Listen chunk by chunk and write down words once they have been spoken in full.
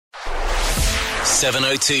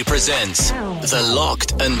702 presents the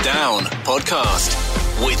Locked and Down podcast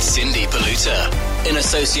with Cindy Paluta in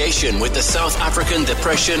association with the South African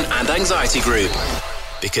Depression and Anxiety Group,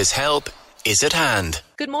 because help is at hand.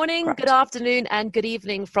 Good morning, good afternoon, and good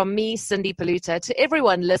evening from me, Cindy Paluta, to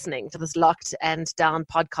everyone listening to this Locked and Down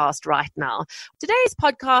podcast right now. Today's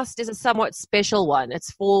podcast is a somewhat special one.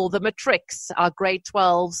 It's for the matrics, our grade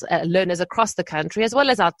 12s learners across the country, as well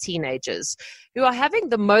as our teenagers, who are having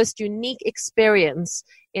the most unique experience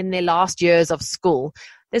in their last years of school.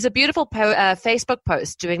 There's a beautiful Facebook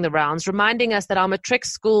post doing the rounds reminding us that our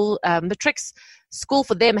matrics school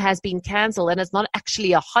for them has been cancelled, and it's not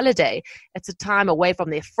actually a holiday. It's a time away from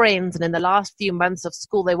their friends, and in the last few months of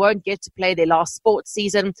school, they won't get to play their last sports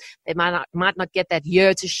season. They might not get that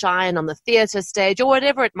year to shine on the theatre stage or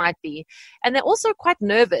whatever it might be. And they're also quite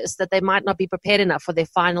nervous that they might not be prepared enough for their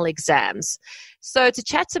final exams. So to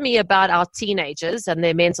chat to me about our teenagers and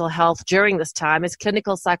their mental health during this time is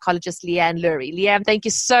clinical psychologist Leanne Lurie. Leanne, thank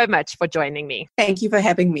you so much for joining me. Thank you for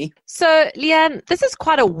having me. So Leanne, this is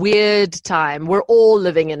quite a weird time we're all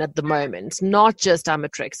living in at the moment, not just our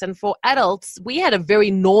matrics. And for adults, we had a very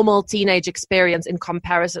normal teenage experience in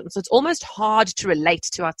comparison. So it's almost hard to relate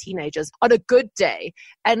to our teenagers on a good day.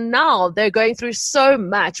 And now they're going through so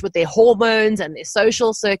much with their hormones and their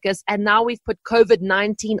social circus. And now we've put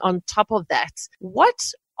COVID-19 on top of that.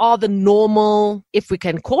 What are the normal, if we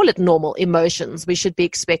can call it normal, emotions we should be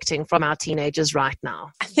expecting from our teenagers right now?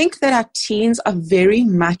 I think that our teens are very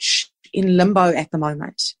much in limbo at the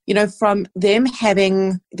moment. You know, from them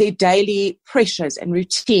having their daily pressures and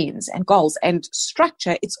routines and goals and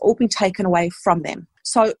structure, it's all been taken away from them.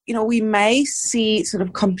 So, you know, we may see sort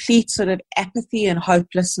of complete sort of apathy and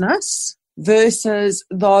hopelessness versus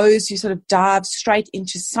those who sort of dive straight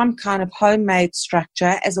into some kind of homemade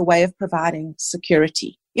structure as a way of providing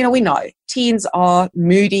security. You know, we know teens are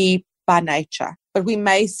moody by nature, but we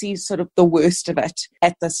may see sort of the worst of it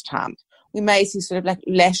at this time. We may see sort of like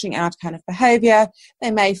lashing out kind of behavior.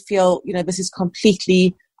 They may feel, you know, this is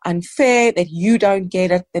completely unfair, that you don't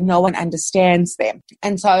get it, that no one understands them.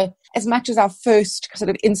 And so as much as our first sort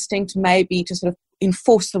of instinct may be to sort of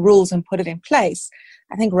enforce the rules and put it in place,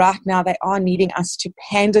 I think right now they are needing us to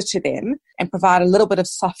pander to them and provide a little bit of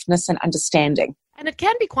softness and understanding. And it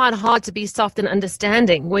can be quite hard to be soft and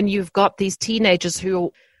understanding when you've got these teenagers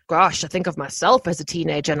who, gosh, I think of myself as a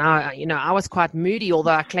teenager, and I was quite moody,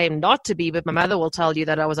 although I claim not to be, but my mother will tell you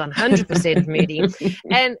that I was 100% moody.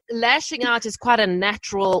 And lashing out is quite a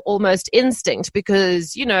natural, almost instinct,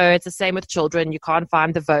 because, you know, it's the same with children. You can't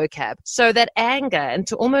find the vocab. So that anger, and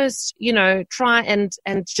to almost, you know, try and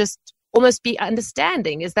just almost be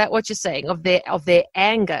understanding. Is that what you're saying, of their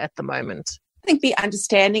anger at the moment? I think be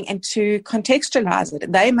understanding and to contextualize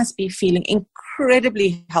it. They must be feeling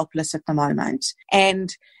incredibly helpless at the moment,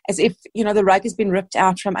 and as if, you know, the rug has been ripped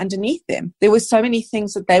out from underneath them. There were so many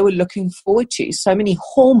things that they were looking forward to, so many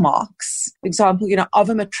hallmarks, for example, you know, of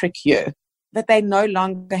a matric year that they no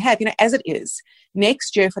longer have, you know, as it is.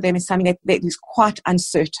 Next year for them is something that is quite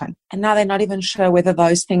uncertain, and now they're not even sure whether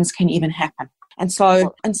those things can even happen. And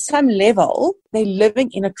so on some level, they're living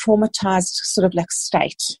in a traumatized sort of like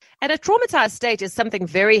state. And a traumatized state is something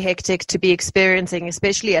very hectic to be experiencing,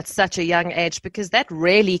 especially at such a young age, because that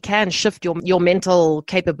really can shift your mental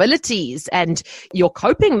capabilities and your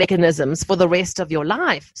coping mechanisms for the rest of your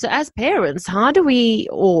life. So as parents, how do we,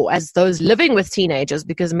 or as those living with teenagers,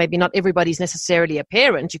 because maybe not everybody's necessarily a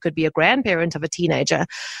parent, you could be a grandparent of a teenager,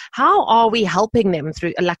 how are we helping them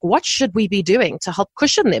through, like, what should we be doing to help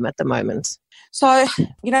cushion them at the moment? So,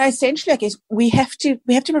 you know, essentially, I guess we have to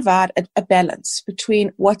provide a balance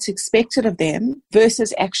between what's expected of them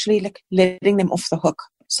versus actually like letting them off the hook.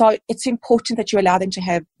 So it's important that you allow them to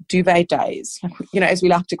have duvet days, you know, as we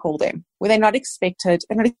like to call them, where they're not expected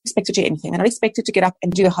to do anything. They're not expected to get up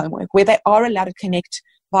and do the homework, where they are allowed to connect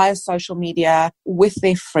via social media with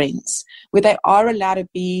their friends, where they are allowed to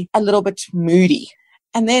be a little bit moody.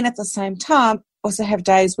 And then at the same time, also have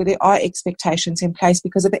days where there are expectations in place,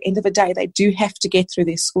 because at the end of the day, they do have to get through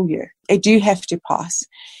their school year. They do have to pass.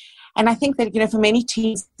 And I think that, you know, for many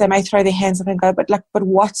teens, they may throw their hands up and go, but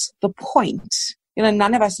what's the point? You know,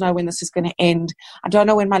 none of us know when this is going to end. I don't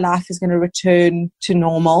know when my life is going to return to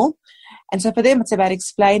normal. And so for them, it's about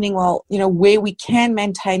explaining, well, you know, where we can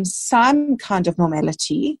maintain some kind of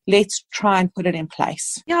normality, let's try and put it in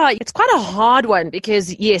place. Yeah, it's quite a hard one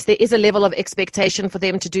because, yes, there is a level of expectation for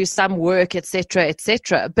them to do some work, etc.,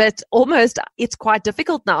 but almost it's quite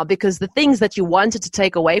difficult now because the things that you wanted to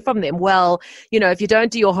take away from them, well, you know, if you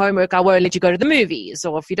don't do your homework, I won't let you go to the movies,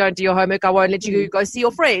 or if you don't do your homework, I won't let you go see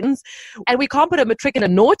your friends. And we can't put a matric in a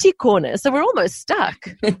naughty corner, so we're almost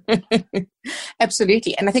stuck.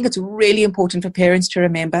 Absolutely. And I think it's really really important for parents to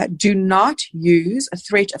remember. Do not use a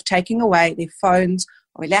threat of taking away their phones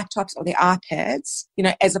or their laptops or their iPads,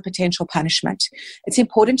 as a potential punishment. It's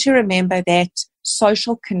important to remember that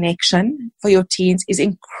social connection for your teens is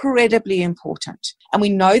incredibly important. And we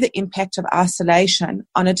know the impact of isolation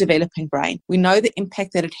on a developing brain. We know the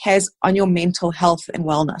impact that it has on your mental health and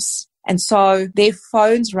wellness. And so their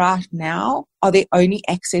phones right now are their only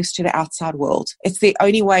access to the outside world. It's their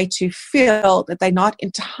only way to feel that they're not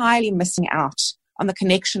entirely missing out on the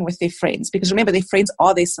connection with their friends. Because remember, their friends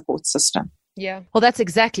are their support system. Yeah. Well, that's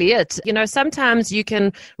exactly it. Sometimes you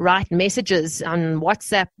can write messages on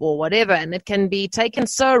WhatsApp or whatever, and it can be taken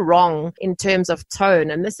so wrong in terms of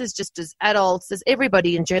tone. And this is just as adults, as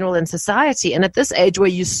everybody in general in society. And at this age where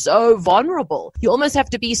you're so vulnerable, you almost have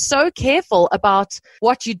to be so careful about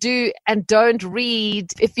what you do and don't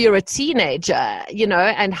read if you're a teenager,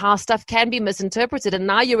 and how stuff can be misinterpreted. And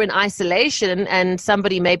now you're in isolation and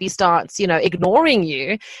somebody maybe starts, ignoring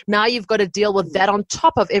you. Now you've got to deal with that on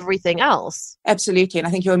top of everything else. Absolutely. And I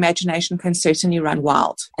think your imagination can certainly run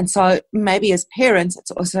wild. And so maybe as parents, it's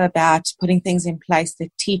also about putting things in place that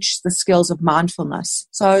teach the skills of mindfulness.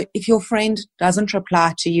 So if your friend doesn't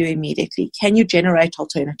reply to you immediately, can you generate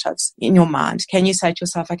alternatives in your mind? Can you say to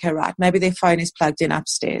yourself, okay, right, maybe their phone is plugged in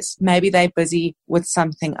upstairs. Maybe they're busy with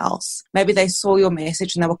something else. Maybe they saw your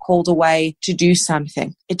message and they were called away to do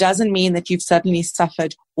something. It doesn't mean that you've suddenly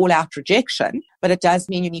suffered all-out rejection, but it does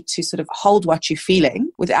mean you need to sort of hold what you're feeling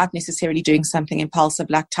without necessarily doing something impulsive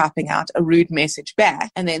like typing out a rude message back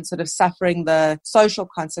and then sort of suffering the social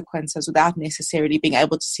consequences without necessarily being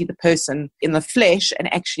able to see the person in the flesh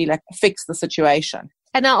and actually fix the situation.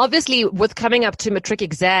 And now, obviously, with coming up to matric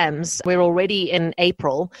exams, we're already in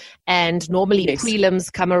April, and normally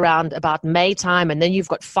prelims come around about May time, and then you've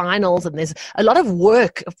got finals, and there's a lot of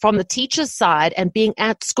work from the teacher's side and being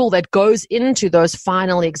at school that goes into those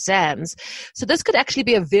final exams. So this could actually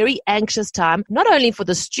be a very anxious time, not only for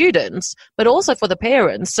the students, but also for the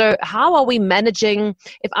parents. So how are we managing,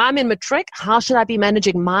 if I'm in matric, how should I be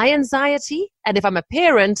managing my anxiety? And if I'm a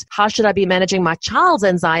parent, how should I be managing my child's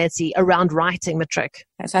anxiety around writing matric?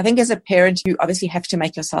 So I think as a parent, you obviously have to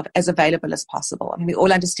make yourself as available as possible. I mean, we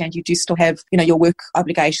all understand you do still have, your work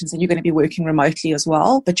obligations and you're going to be working remotely as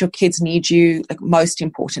well, but your kids need you most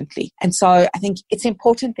importantly. And so I think it's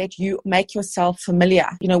important that you make yourself familiar,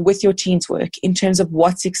 with your teens' work in terms of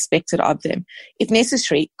what's expected of them. If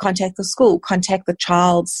necessary, contact the school, contact the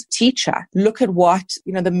child's teacher, look at what,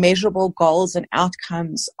 the measurable goals and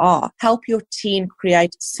outcomes are. Help your teen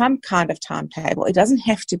create some kind of timetable. It doesn't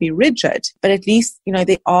have to be rigid, but at least,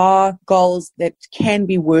 there are goals that can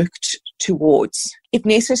be worked towards. If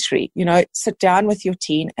necessary, sit down with your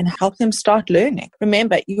teen and help them start learning.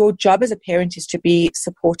 Remember, your job as a parent is to be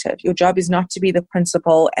supportive. Your job is not to be the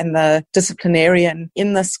principal and the disciplinarian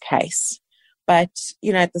in this case. But,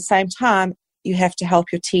 at the same time, you have to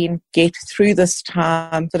help your teen get through this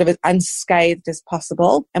time sort of as unscathed as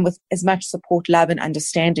possible and with as much support, love, and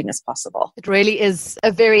understanding as possible. It really is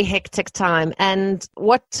a very hectic time. And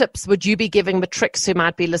what tips would you be giving matrics who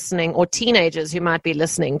might be listening or teenagers who might be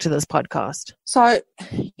listening to this podcast? So,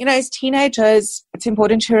 as teenagers, it's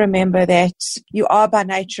important to remember that you are by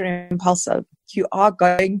nature impulsive. You are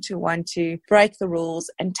going to want to break the rules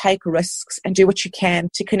and take risks and do what you can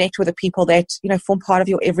to connect with the people that, form part of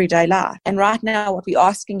your everyday life. And right now, what we're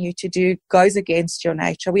asking you to do goes against your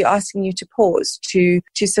nature. We're asking you to pause, to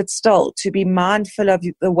sit still, to be mindful of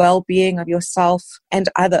the well-being of yourself and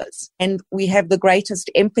others. And we have the greatest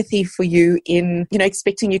empathy for you in,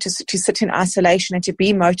 expecting you to sit in isolation and to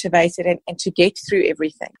be motivated and to get through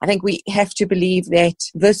everything. I think we have to believe that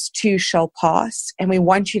this too shall pass, and we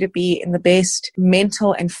want you to be in the best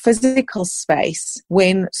mental and physical space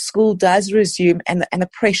when school does resume and the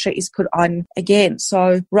pressure is put on again.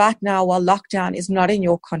 So right now, while lockdown is not in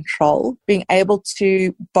your control, being able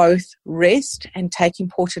to both rest and take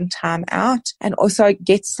important time out and also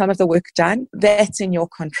get some of the work done, that's in your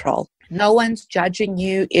control. No one's judging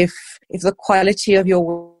you if the quality of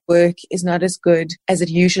your work is not as good as it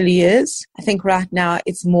usually is. I think right now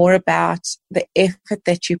it's more about the effort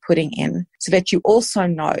that you're putting in so that you also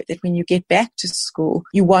know that when you get back to school,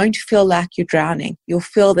 you won't feel like you're drowning. You'll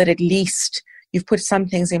feel that at least you've put some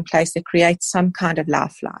things in place that create some kind of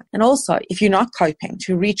lifeline. And also, if you're not coping,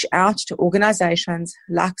 to reach out to organizations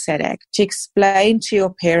like SADAG to explain to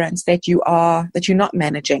your parents that you're not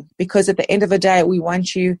managing. Because at the end of the day, we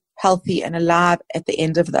want you healthy and alive at the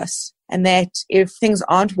end of this. And that if things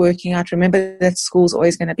aren't working out, remember that school's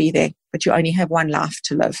always going to be there, but you only have one life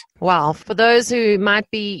to live. Wow. For those who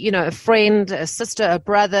might be, a friend, a sister, a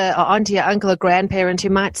brother, or auntie, or uncle, or grandparent who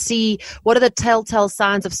might see what are the telltale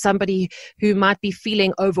signs of somebody who might be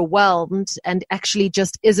feeling overwhelmed and actually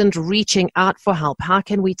just isn't reaching out for help, how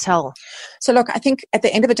can we tell? So look, I think at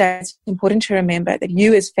the end of the day, it's important to remember that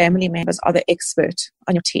you as family members are the expert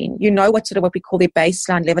on your teen. You know what we call their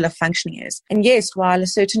baseline level of functioning is. And yes, while a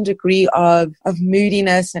certain degree of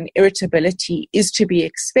moodiness and irritability is to be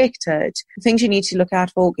expected, things you need to look out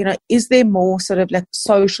for, is there more sort of like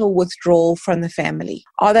social withdrawal from the family?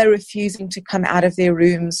 Are they refusing to come out of their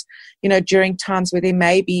rooms, during times where there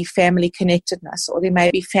may be family connectedness or there may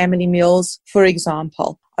be family meals, for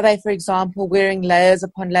example? Are they, for example, wearing layers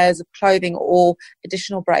upon layers of clothing or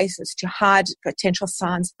additional braces to hide potential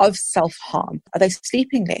signs of self-harm? Are they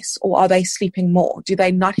sleeping less or are they sleeping more? Do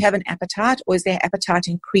they not have an appetite or is their appetite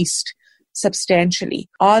increased substantially?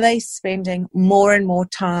 Are they spending more and more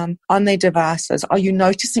time on their devices? Are you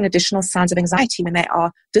noticing additional signs of anxiety when they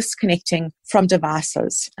are disconnecting from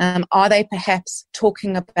devices? Are they perhaps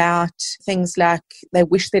talking about things like they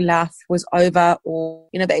wish their life was over, or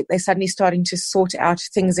they're suddenly starting to sort out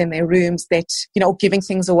things in their rooms that, or giving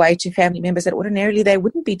things away to family members that ordinarily they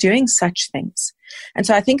wouldn't be doing such things? And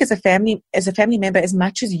so I think as a family member, as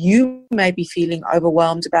much as you may be feeling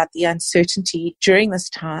overwhelmed about the uncertainty during this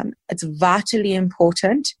time, it's vitally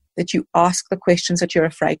important that you ask the questions that you're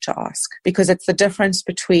afraid to ask, because it's the difference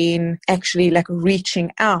between actually like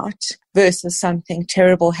reaching out versus something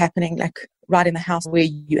terrible happening like right in the house where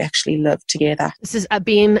you actually live together. This has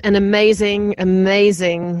been an amazing,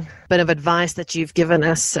 amazing bit of advice that you've given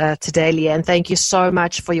us today, Leanne. Thank you so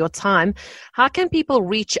much for your time. How can people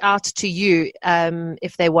reach out to you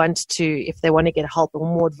if they want to get help or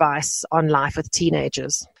more advice on life with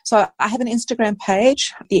teenagers? So I have an Instagram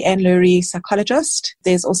page, the Anne Lurie Psychologist.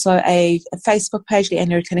 There's also a Facebook page, the Anne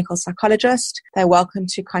Lurie Clinical Psychologist. They're welcome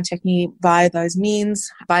to contact me via those means,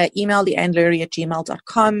 via email,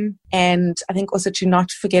 theannelurie@gmail.com. And I think also to not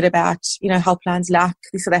forget about, helplines like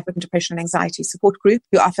the South African Depression and Anxiety Support Group,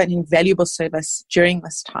 who offer an invaluable service during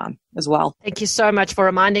this time as well. Thank you so much for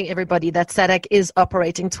reminding everybody that SADAG is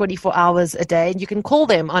operating 24 hours a day. You can call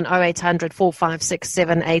them on 0800 456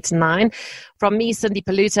 789. From me, Cindy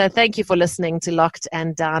Paluta, thank you for listening to Locked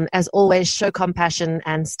and Down. As always, show compassion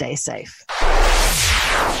and stay safe.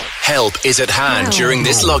 Help is at hand during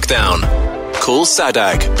this lockdown. Call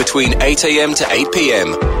SADAG between 8 a.m. to 8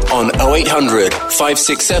 p.m. on 0800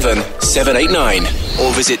 567 789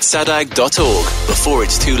 or visit sadag.org before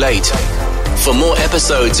it's too late. For more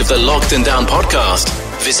episodes of the Locked and Down podcast,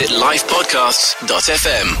 visit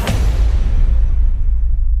lifepodcasts.fm.